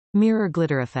Mirror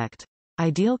glitter effect.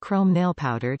 Ideal chrome nail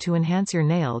powder to enhance your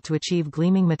nail to achieve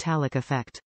gleaming metallic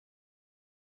effect.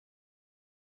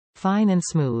 Fine and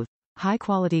smooth.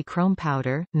 High-quality chrome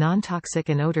powder, non-toxic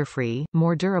and odor-free,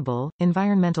 more durable,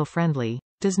 environmental friendly,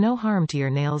 does no harm to your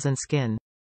nails and skin.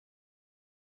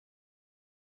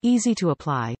 Easy to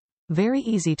apply. Very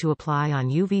easy to apply on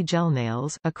UV gel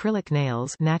nails, acrylic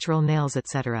nails, natural nails,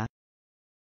 etc.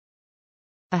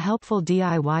 A helpful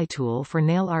DIY tool for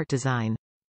nail art design.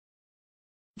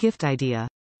 Gift idea.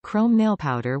 Chrome nail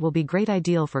powder will be great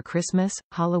ideal for Christmas,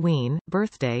 Halloween,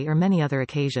 birthday or many other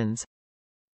occasions.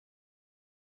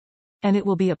 And it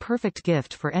will be a perfect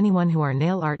gift for anyone who are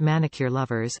nail art manicure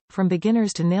lovers, from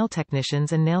beginners to nail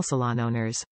technicians and nail salon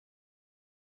owners.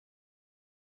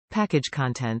 Package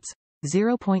contents.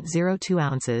 0.02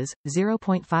 ounces,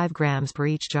 0.5 grams per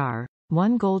each jar,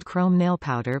 1 gold chrome nail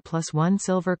powder plus 1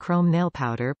 silver chrome nail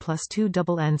powder plus 2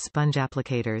 double-end sponge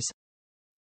applicators.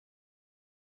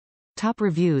 Top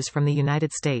reviews from the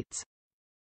United States.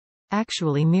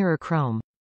 Actually mirror chrome.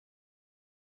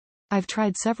 I've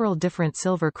tried several different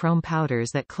silver chrome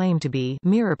powders that claim to be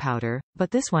mirror powder,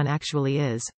 but this one actually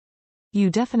is.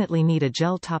 You definitely need a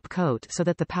gel top coat so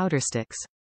that the powder sticks.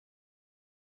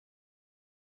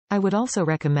 I would also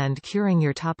recommend curing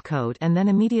your top coat and then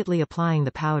immediately applying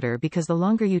the powder, because the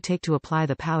longer you take to apply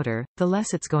the powder, the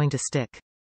less it's going to stick.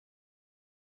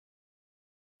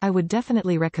 I would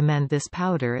definitely recommend this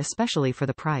powder, especially for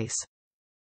the price.